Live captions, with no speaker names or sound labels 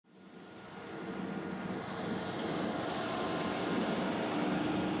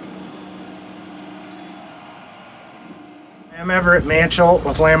I'm Everett Mansholt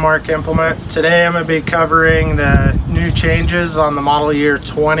with Landmark Implement. Today I'm going to be covering the new changes on the model year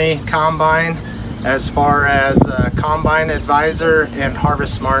 20 combine as far as combine advisor and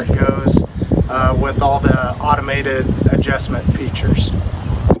Harvest Smart goes with all the automated adjustment features.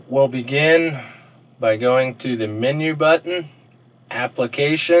 We'll begin by going to the menu button,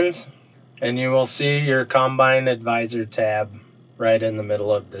 applications, and you will see your combine advisor tab right in the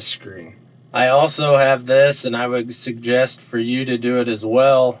middle of the screen. I also have this, and I would suggest for you to do it as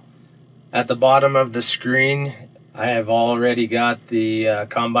well. At the bottom of the screen, I have already got the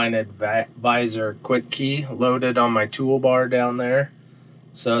Combine Advisor quick key loaded on my toolbar down there.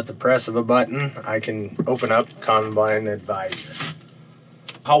 So at the press of a button, I can open up Combine Advisor.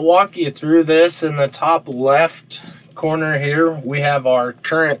 I'll walk you through this. In the top left corner here, we have our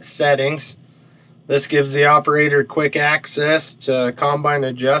current settings. This gives the operator quick access to combine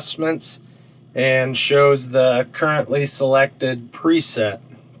adjustments and shows the currently selected preset.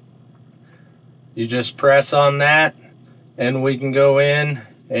 You just press on that and we can go in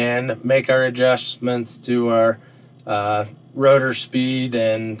and make our adjustments to our rotor speed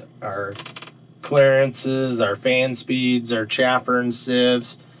and our clearances, our fan speeds, our chaffer and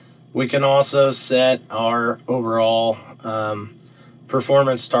sieves. We can also set our overall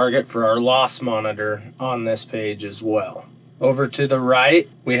performance target for our loss monitor on this page as well. Over to the right,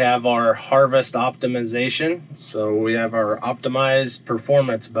 we have our harvest optimization. So we have our optimize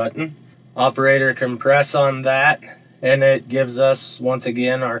performance button. Operator can press on that and it gives us once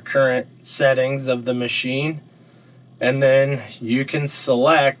again our current settings of the machine. And then you can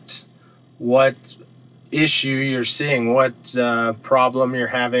select what issue you're seeing, what problem you're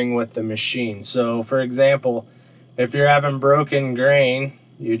having with the machine. So for example, if you're having broken grain,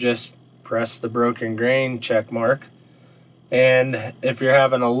 you just press the broken grain check mark. And if you're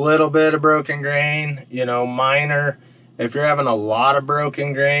having a little bit of broken grain, minor. If you're having a lot of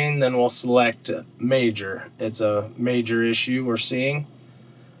broken grain, then we'll select major. It's a major issue we're seeing.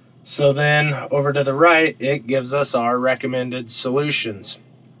 So then over to the right, it gives us our recommended solutions.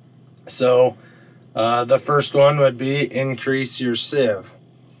 So the first one would be increase your sieve.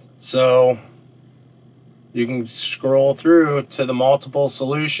 So you can scroll through to the multiple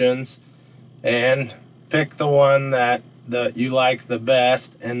solutions and pick the one that you like the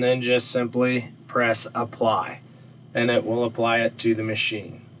best, and then just simply press apply and it will apply it to the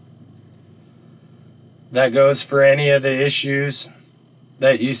machine. That goes for any of the issues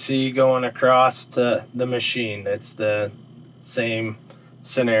that you see going across to the machine. It's the same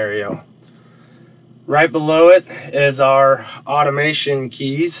scenario. Right below it is our automation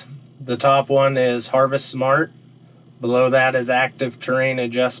keys. The top one is Harvest Smart. Below that is Active Terrain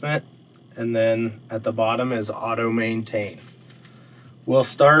Adjustment. And then at the bottom is Auto Maintain. We'll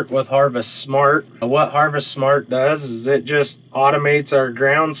start with Harvest Smart. What Harvest Smart does is it just automates our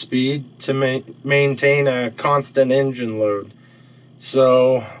ground speed to maintain a constant engine load.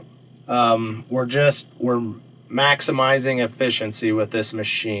 So we're maximizing efficiency with this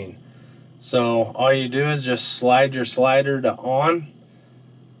machine. So all you do is just slide your slider to on,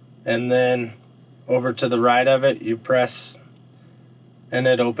 and then over to the right of it you press and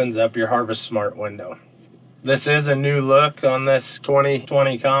it opens up your Harvest Smart window. This is a new look on this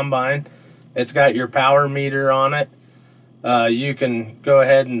 2020 combine. It's got your power meter on it. You can go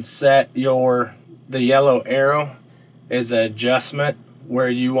ahead and set the yellow arrow is an adjustment where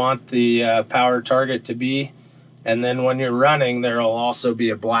you want the power target to be, and then when you're running there will also be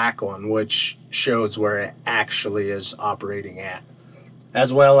a black one which shows where it actually is operating at,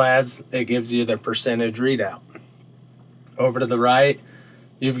 as well as it gives you the percentage readout. Over to the right,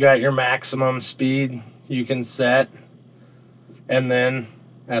 you've got your maximum speed you can set, and then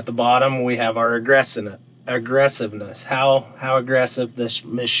at the bottom we have our aggressiveness, how aggressive this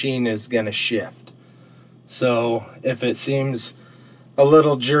machine is going to shift. So if it seems a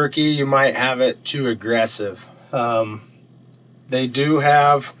little jerky, you might have it too aggressive. They do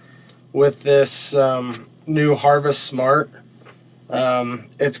have with this new Harvest Smart,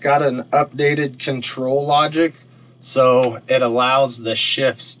 it's got an updated control logic. So it allows the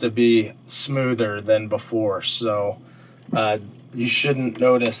shifts to be smoother than before. So you shouldn't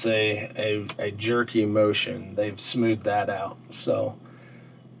notice a jerky motion. They've smoothed that out. So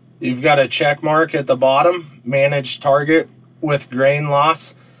you've got a check mark at the bottom, manage target with grain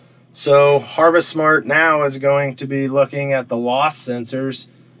loss. So Harvest Smart now is going to be looking at the loss sensors,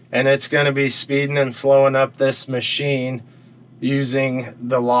 and it's going to be speeding and slowing up this machine using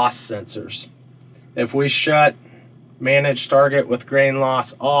the loss sensors. If we shut manage target with grain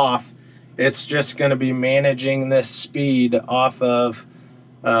loss off, it's just going to be managing this speed off of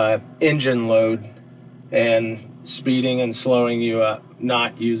engine load, and speeding and slowing you up,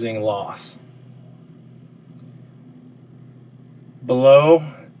 not using loss. Below,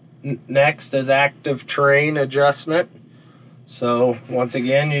 next is active terrain adjustment. So once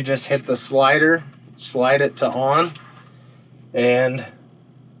again, you just hit the slider, slide it to on, and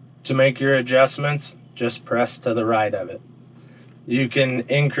to make your adjustments, just press to the right of it. You can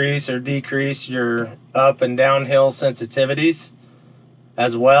increase or decrease your up and downhill sensitivities,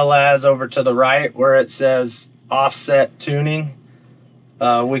 as well as over to the right where it says offset tuning.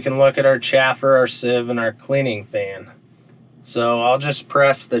 We can look at our chaffer, our sieve, and our cleaning fan. So I'll just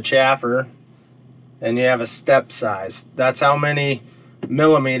press the chaffer and you have a step size. That's how many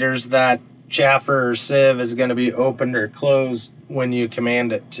millimeters that chaffer or sieve is going to be opened or closed when you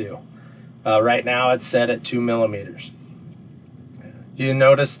command it to. Right now it's set at 2 millimeters. You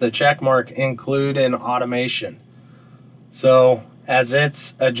notice the check mark include in automation. So as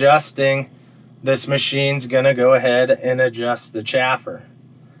it's adjusting, this machine's going to go ahead and adjust the chaffer.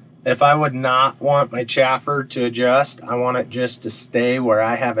 If I would not want my chaffer to adjust, I want it just to stay where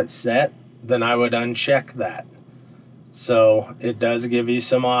I have it set, then I would uncheck that. So it does give you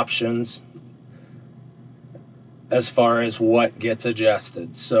some options as far as what gets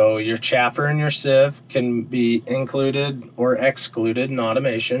adjusted. So your chaffer and your sieve can be included or excluded in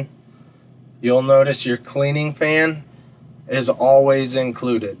automation. You'll notice your cleaning fan is always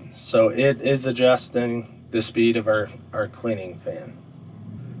included. So it is adjusting the speed of our cleaning fan.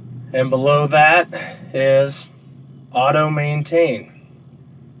 And below that is auto maintain.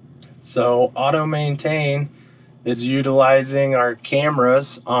 So auto maintain is utilizing our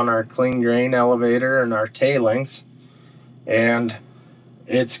cameras on our clean grain elevator and our tailings, and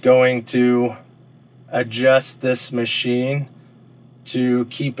it's going to adjust this machine to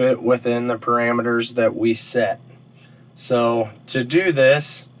keep it within the parameters that we set. So to do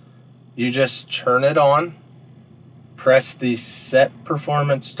this, you just turn it on, press the set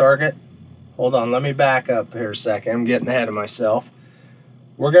performance target. Hold on, let me back up here a second. I'm getting ahead of myself.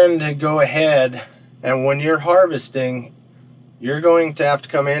 We're going to go ahead, and when you're harvesting, you're going to have to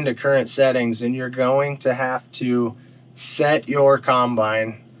come into current settings and you're going to have to set your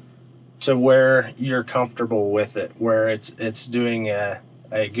combine to where you're comfortable with it, where it's doing a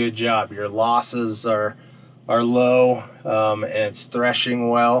good job. Your losses are low, and it's threshing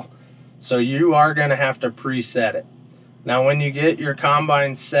well. So you are going to have to preset it. Now when you get your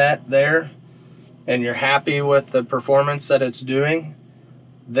combine set there and you're happy with the performance that it's doing,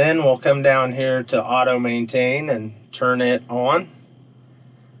 then we'll come down here to auto maintain and turn it on,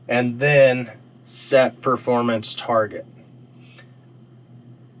 and then set performance target.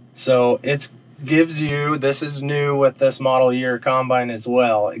 So it gives you, this is new with this model year combine as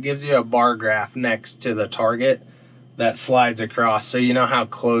well, it gives you a bar graph next to the target that slides across, so you know how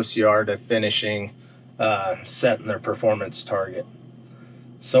close you are to finishing setting their performance target.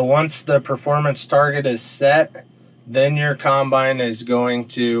 So once the performance target is set, then your combine is going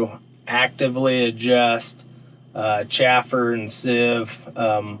to actively adjust chaffer and sieve,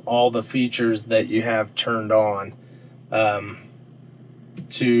 all the features that you have turned on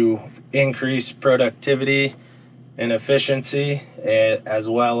to increase productivity and efficiency, as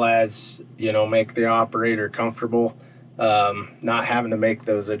well as, you know, make the operator comfortable, not having to make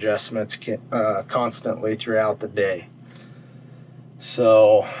those adjustments constantly throughout the day.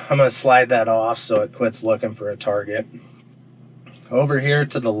 So I'm going to slide that off so it quits looking for a target. Over here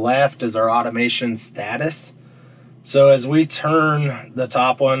to the left is our automation status. So as we turn, the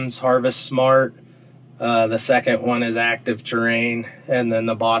top one's Harvest Smart, the second one is Active Terrain, and then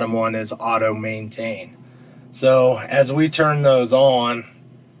the bottom one is Auto Maintain. So as we turn those on,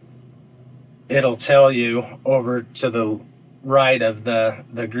 it'll tell you over to the right of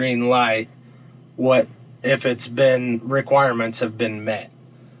the green light what if it's been requirements have been met.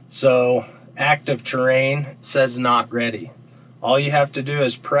 So Active Terrain says not ready. All you have to do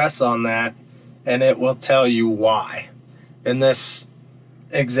is press on that and it will tell you why. In this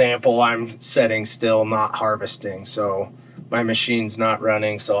example, I'm setting still not harvesting, so my machine's not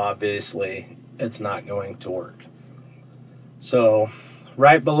running, so obviously it's not going to work. So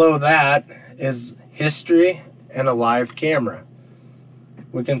right below that is history and a live camera.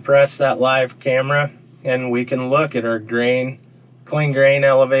 We can press that live camera and we can look at our clean grain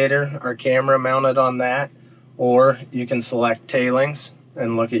elevator, our camera mounted on that, or you can select tailings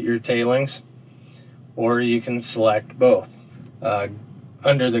and look at your tailings, or you can select both.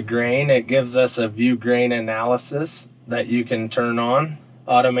 Under the grain, it gives us a view grain analysis that you can turn on.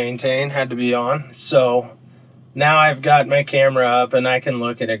 Auto maintain had to be on. So now I've got my camera up and I can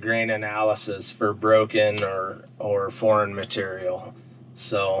look at a grain analysis for broken or foreign material.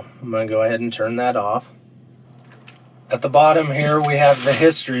 So I'm going to go ahead and turn that off. At the bottom here we have the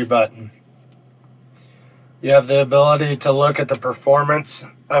history button. You have the ability to look at the performance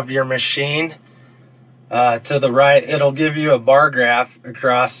of your machine. To the right, it'll give you a bar graph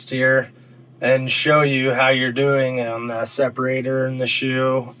across here and show you how you're doing on the separator and the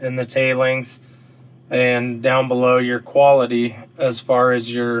shoe and the tailings, and down below your quality as far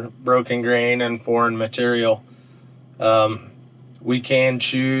as your broken grain and foreign material. We can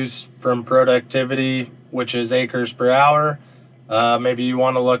choose from productivity, which is acres per hour. Maybe you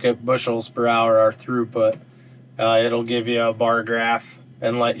want to look at bushels per hour or throughput. It'll give you a bar graph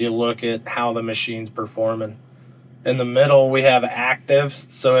and let you look at how the machine's performing. In the middle we have active,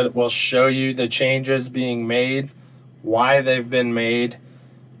 so it will show you the changes being made, why they've been made,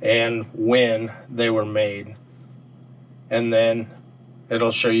 and when they were made. And then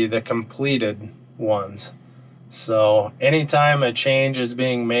it'll show you the completed ones. So anytime a change is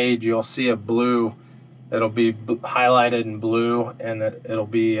being made, you'll see a blue. It'll be highlighted in blue, and it'll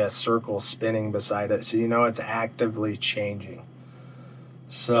be a circle spinning beside it, so you know it's actively changing.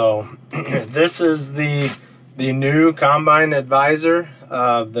 So this is the new Combine Advisor,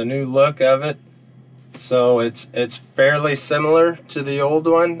 the new look of it. So it's fairly similar to the old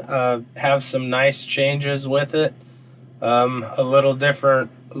one. Have some nice changes with it, a little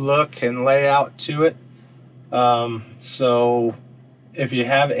different look and layout to it. So if you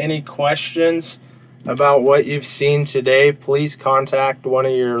have any questions about what you've seen today, please contact one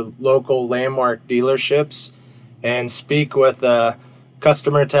of your local Landmark dealerships and speak with a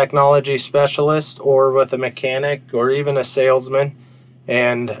customer technology specialist or with a mechanic or even a salesman,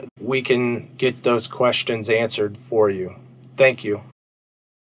 and we can get those questions answered for you. Thank you.